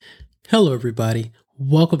Hello, everybody.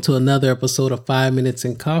 Welcome to another episode of 5 Minutes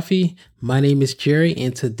in Coffee. My name is Jerry,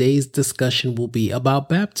 and today's discussion will be about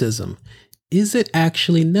baptism. Is it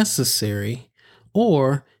actually necessary,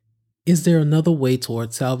 or is there another way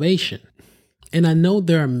towards salvation? And I know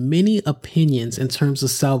there are many opinions in terms of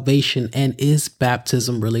salvation and is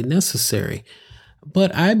baptism really necessary?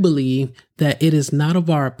 But I believe that it is not of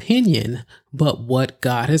our opinion, but what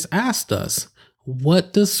God has asked us.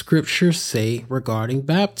 What does Scripture say regarding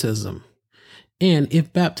baptism? And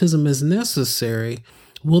if baptism is necessary,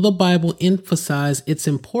 will the Bible emphasize its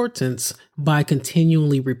importance by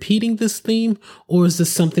continually repeating this theme, or is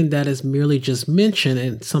this something that is merely just mentioned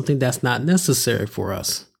and something that's not necessary for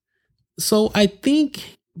us? So I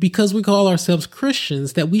think because we call ourselves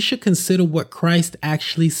Christians that we should consider what Christ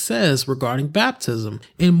actually says regarding baptism.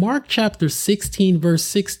 In Mark chapter 16, verse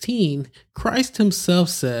 16, Christ himself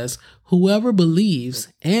says, "Whoever believes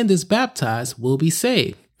and is baptized will be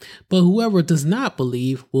saved, but whoever does not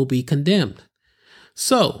believe will be condemned."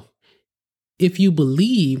 So, if you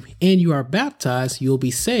believe and you are baptized, you'll be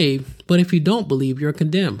saved, but if you don't believe, you're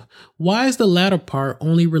condemned. Why is the latter part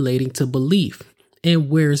only relating to belief? And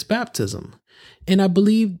where is baptism? And I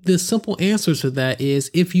believe the simple answer to that is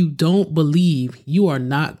if you don't believe, you are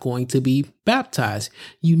not going to be baptized.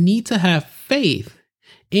 You need to have faith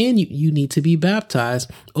and you need to be baptized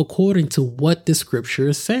according to what the scripture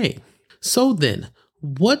is saying. So then,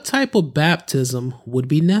 what type of baptism would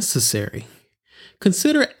be necessary?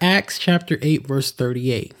 Consider Acts chapter 8, verse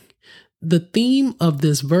 38. The theme of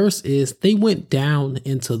this verse is they went down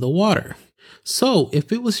into the water. So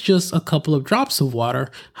if it was just a couple of drops of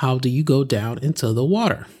water, how do you go down into the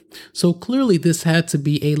water? So clearly this had to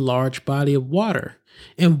be a large body of water.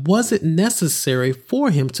 And was it necessary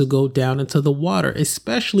for him to go down into the water,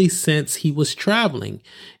 especially since he was traveling?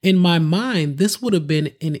 In my mind, this would have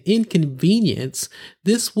been an inconvenience.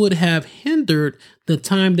 This would have hindered the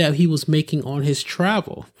time that he was making on his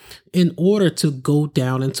travel in order to go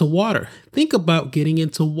down into water. Think about getting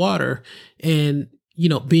into water and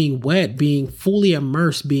being wet, being fully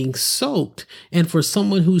immersed, being soaked. And for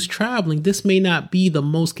someone who's traveling, this may not be the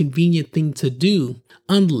most convenient thing to do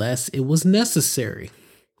unless it was necessary.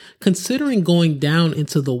 Considering going down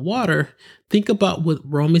into the water, think about what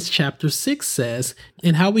Romans chapter 6 says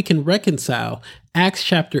and how we can reconcile Acts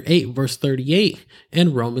chapter 8, verse 38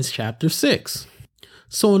 and Romans chapter 6.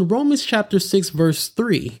 So in Romans chapter 6, verse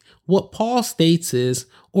 3, what Paul states is,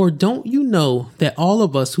 "Or don't you know that all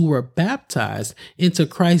of us who were baptized into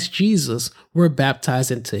Christ Jesus were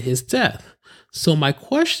baptized into his death?" So my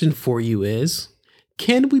question for you is,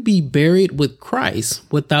 can we be buried with Christ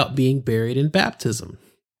without being buried in baptism?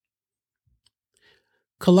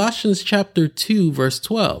 Colossians chapter 2, verse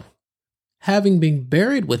 12. "Having been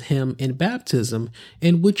buried with him in baptism,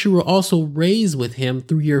 in which you were also raised with him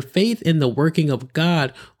through your faith in the working of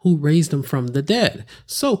God who raised him from the dead."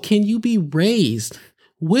 So can you be raised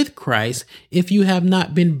with Christ if you have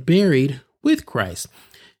not been buried with Christ?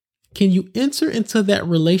 Can you enter into that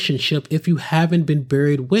relationship if you haven't been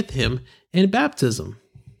buried with him in baptism?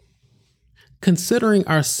 Considering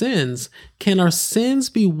our sins, can our sins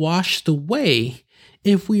be washed away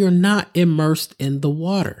if we are not immersed in the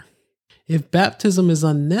water? If baptism is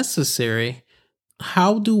unnecessary,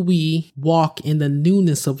 how do we walk in the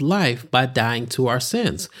newness of life by dying to our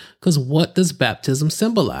sins? Because what does baptism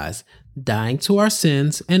symbolize? Dying to our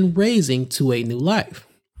sins and raising to a new life.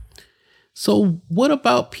 So what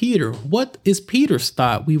about Peter? What is Peter's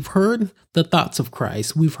thought? We've heard the thoughts of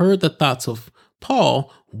Christ. We've heard the thoughts of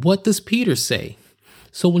Paul. What does Peter say?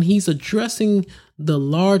 So when he's addressing the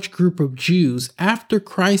large group of Jews after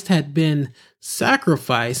Christ had been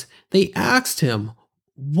sacrificed, they asked him,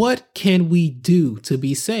 "What can we do to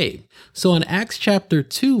be saved?" So in Acts chapter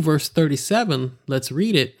 2, verse 37, let's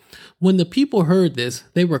read it. "When the people heard this,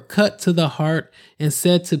 they were cut to the heart and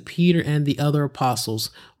said to Peter and the other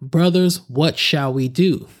apostles, 'Brothers, what shall we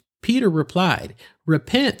do?' Peter replied,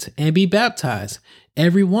 'Repent and be baptized,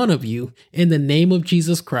 every one of you, in the name of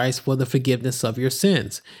Jesus Christ for the forgiveness of your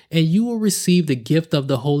sins, and you will receive the gift of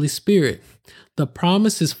the Holy Spirit. The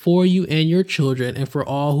promise is for you and your children and for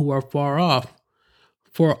all who are far off,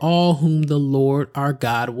 for all whom the Lord our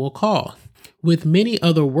God will call.' With many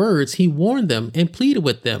other words, he warned them and pleaded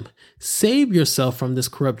with them, 'Save yourself from this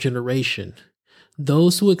corrupt generation.'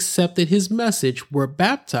 Those who accepted his message were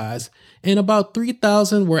baptized, and about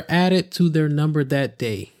 3,000 were added to their number that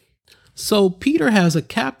day." So Peter has a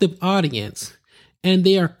captive audience, and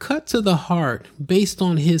they are cut to the heart based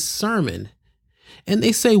on his sermon. And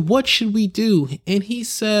they say, "What should we do?" And he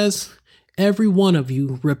says, "Every one of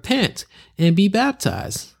you repent and be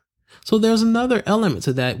baptized." So there's another element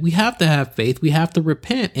to that. We have to have faith, we have to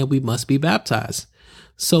repent, and we must be baptized.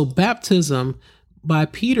 So baptism, by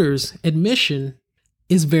Peter's admission,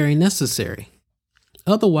 is very necessary.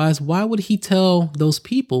 Otherwise, why would he tell those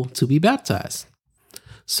people to be baptized?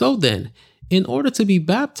 So then, in order to be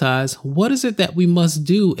baptized, what is it that we must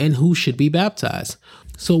do and who should be baptized?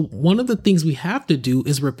 So one of the things we have to do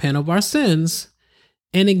is repent of our sins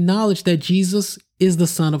and acknowledge that Jesus is the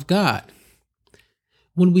Son of God.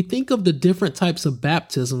 When we think of the different types of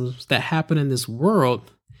baptisms that happen in this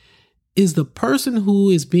world, is the person who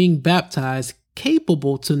is being baptized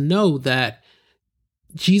capable to know that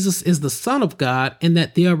Jesus is the Son of God and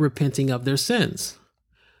that they are repenting of their sins?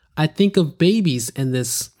 I think of babies in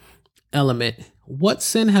this element. What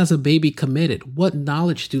sin has a baby committed? What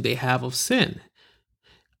knowledge do they have of sin?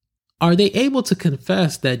 Are they able to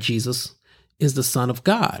confess that Jesus is the Son of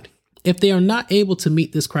God? If they are not able to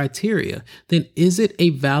meet this criteria, then is it a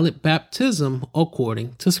valid baptism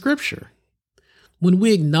according to Scripture? When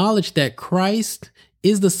we acknowledge that Christ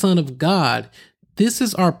is the Son of God, this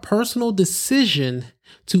is our personal decision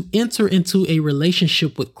to enter into a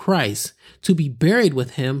relationship with Christ, to be buried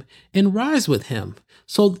with Him and rise with Him.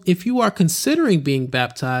 So if you are considering being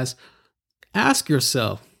baptized, ask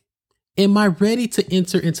yourself, am I ready to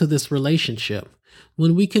enter into this relationship?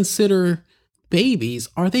 When we consider babies,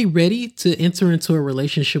 are they ready to enter into a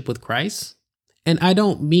relationship with Christ? And I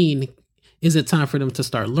don't mean, is it time for them to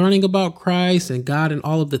start learning about Christ and God and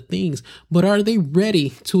all of the things, but are they ready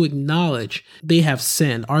to acknowledge they have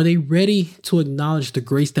sinned? Are they ready to acknowledge the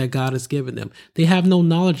grace that God has given them? They have no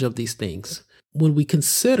knowledge of these things. When we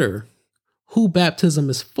consider who baptism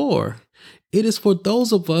is for, it is for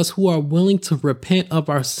those of us who are willing to repent of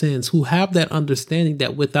our sins, who have that understanding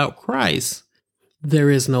that without Christ, there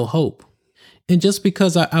is no hope. And just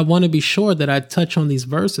because I want to be sure that I touch on these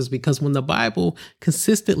verses, because when the Bible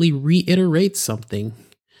consistently reiterates something,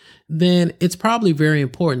 then it's probably very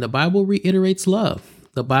important. The Bible reiterates love.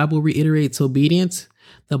 The Bible reiterates obedience.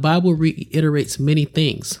 The Bible reiterates many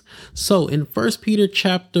things. So in 1 Peter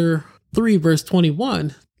chapter 3, verse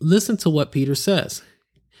 21, listen to what Peter says.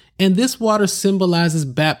 And this water symbolizes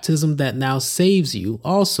baptism that now saves you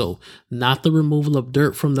also, not the removal of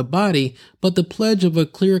dirt from the body, but the pledge of a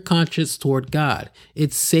clear conscience toward God.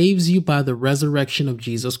 It saves you by the resurrection of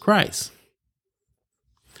Jesus Christ.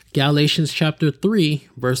 Galatians chapter 3,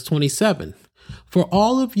 verse 27. For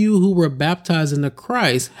all of you who were baptized into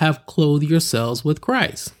Christ have clothed yourselves with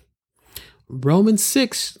Christ. Romans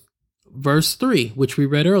 6, verse 3, which we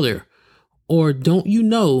read earlier. Or don't you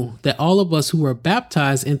know that all of us who were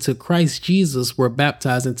baptized into Christ Jesus were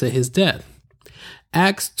baptized into his death?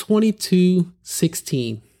 Acts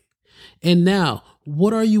 22:16. And now,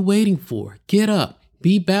 what are you waiting for? Get up,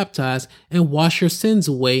 be baptized, and wash your sins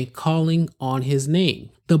away, calling on his name.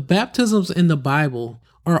 The baptisms in the Bible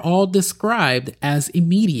are all described as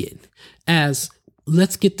immediate, as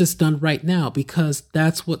let's get this done right now, because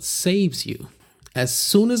that's what saves you. As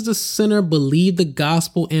soon as the sinner believed the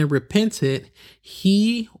gospel and repented,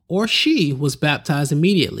 he or she was baptized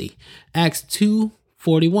immediately. Acts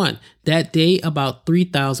 2:41. That day, about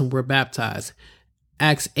 3,000 were baptized.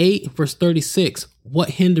 Acts 8, verse 36. What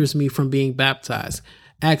hinders me from being baptized?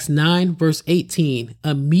 Acts 9, verse 18.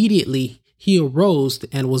 Immediately he arose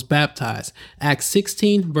and was baptized. Acts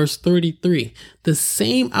 16, verse 33. The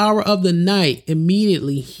same hour of the night,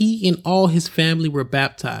 immediately he and all his family were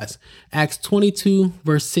baptized. Acts 22,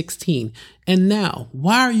 verse 16. And now,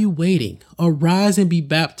 why are you waiting? Arise and be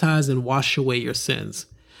baptized and wash away your sins.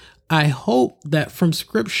 I hope that from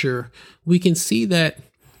Scripture, we can see that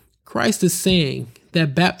Christ is saying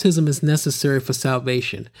that baptism is necessary for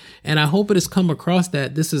salvation. And I hope it has come across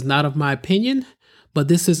that this is not of my opinion, but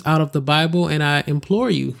this is out of the Bible, and I implore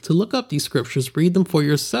you to look up these scriptures, read them for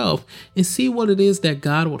yourself, and see what it is that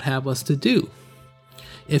God would have us to do.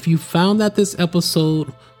 If you found that this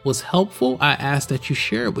episode was helpful, I ask that you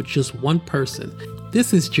share it with just one person.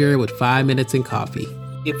 This is Jerry with 5 Minutes in Coffee.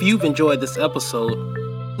 If you've enjoyed this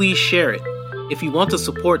episode, please share it. If you want to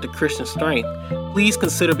support the Christian Strength, please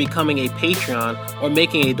consider becoming a Patreon or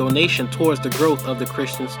making a donation towards the growth of the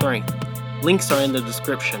Christian Strength. Links are in the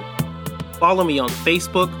description. Follow me on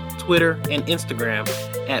Facebook, Twitter, and Instagram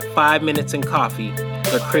at 5 Minutes in Coffee,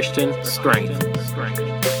 the Christian Strength.